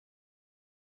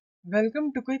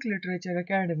Welcome to Quick Literature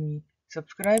Academy.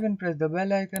 Subscribe and press the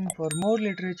bell icon for more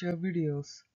literature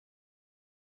videos.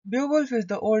 Beowulf is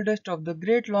the oldest of the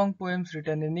great long poems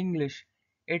written in English.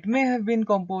 It may have been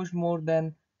composed more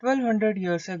than 1200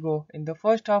 years ago in the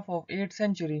first half of 8th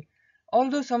century,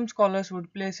 although some scholars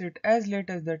would place it as late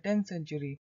as the 10th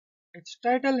century. Its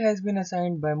title has been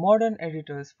assigned by modern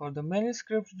editors, for the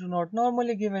manuscripts do not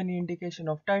normally give any indication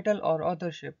of title or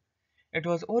authorship. It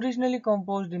was originally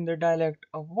composed in the dialect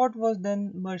of what was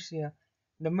then Mercia,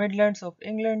 the Midlands of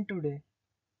England today.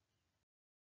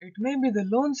 It may be the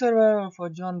lone survivor of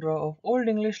a genre of Old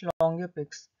English long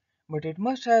epics, but it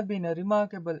must have been a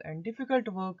remarkable and difficult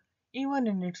work even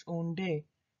in its own day.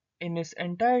 In its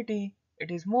entirety,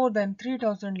 it is more than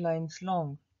 3,000 lines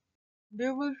long.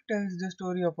 Beowulf tells the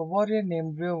story of a warrior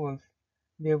named Beowulf.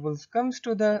 Beowulf comes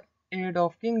to the aid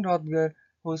of King Hrothgar,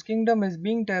 whose kingdom is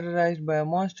being terrorized by a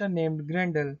monster named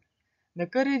Grendel. The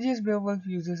courageous Beowulf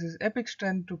uses his epic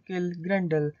strength to kill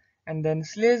Grendel, and then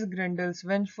slays Grendel's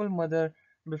vengeful mother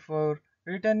before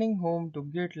returning home to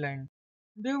Geatland.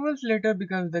 Beowulf later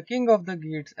becomes the king of the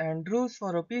Geats and rules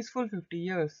for a peaceful 50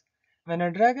 years. When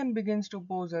a dragon begins to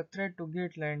pose a threat to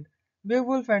Geatland,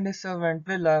 Beowulf and his servant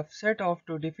Willaf set off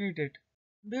to defeat it.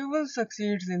 Beowulf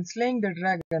succeeds in slaying the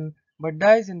dragon but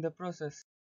dies in the process.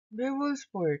 Beowulf's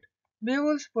poet.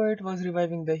 Beowulf's poet was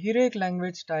reviving the heroic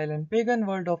language style and pagan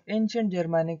world of ancient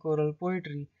Germanic oral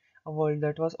poetry, a world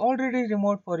that was already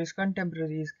remote for his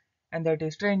contemporaries and that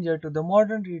is stranger to the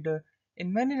modern reader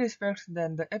in many respects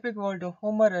than the epic world of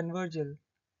Homer and Virgil.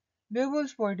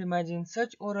 Beowulf's poet imagines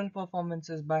such oral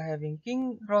performances by having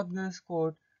King Hrothgar's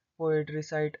court poet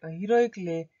recite a heroic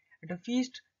lay at a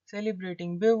feast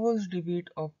celebrating Beowulf's defeat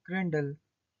of Grendel.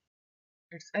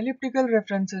 Its elliptical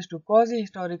references to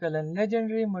quasi-historical and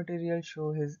legendary material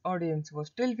show his audience was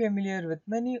still familiar with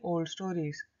many old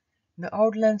stories, the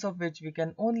outlines of which we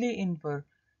can only infer,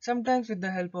 sometimes with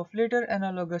the help of later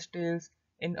analogous tales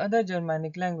in other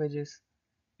Germanic languages.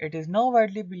 It is now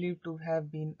widely believed to have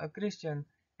been a Christian,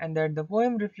 and that the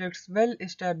poem reflects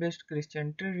well-established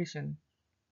Christian tradition.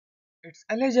 Its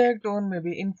elegiac tone may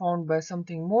be informed by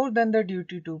something more than the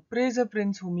duty to praise a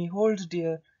prince whom he holds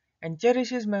dear and cherish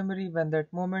his memory when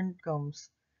that moment comes,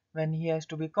 when he has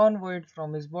to be convoyed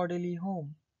from his bodily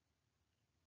home.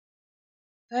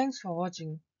 Thanks for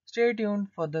watching. Stay tuned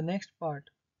for the next part.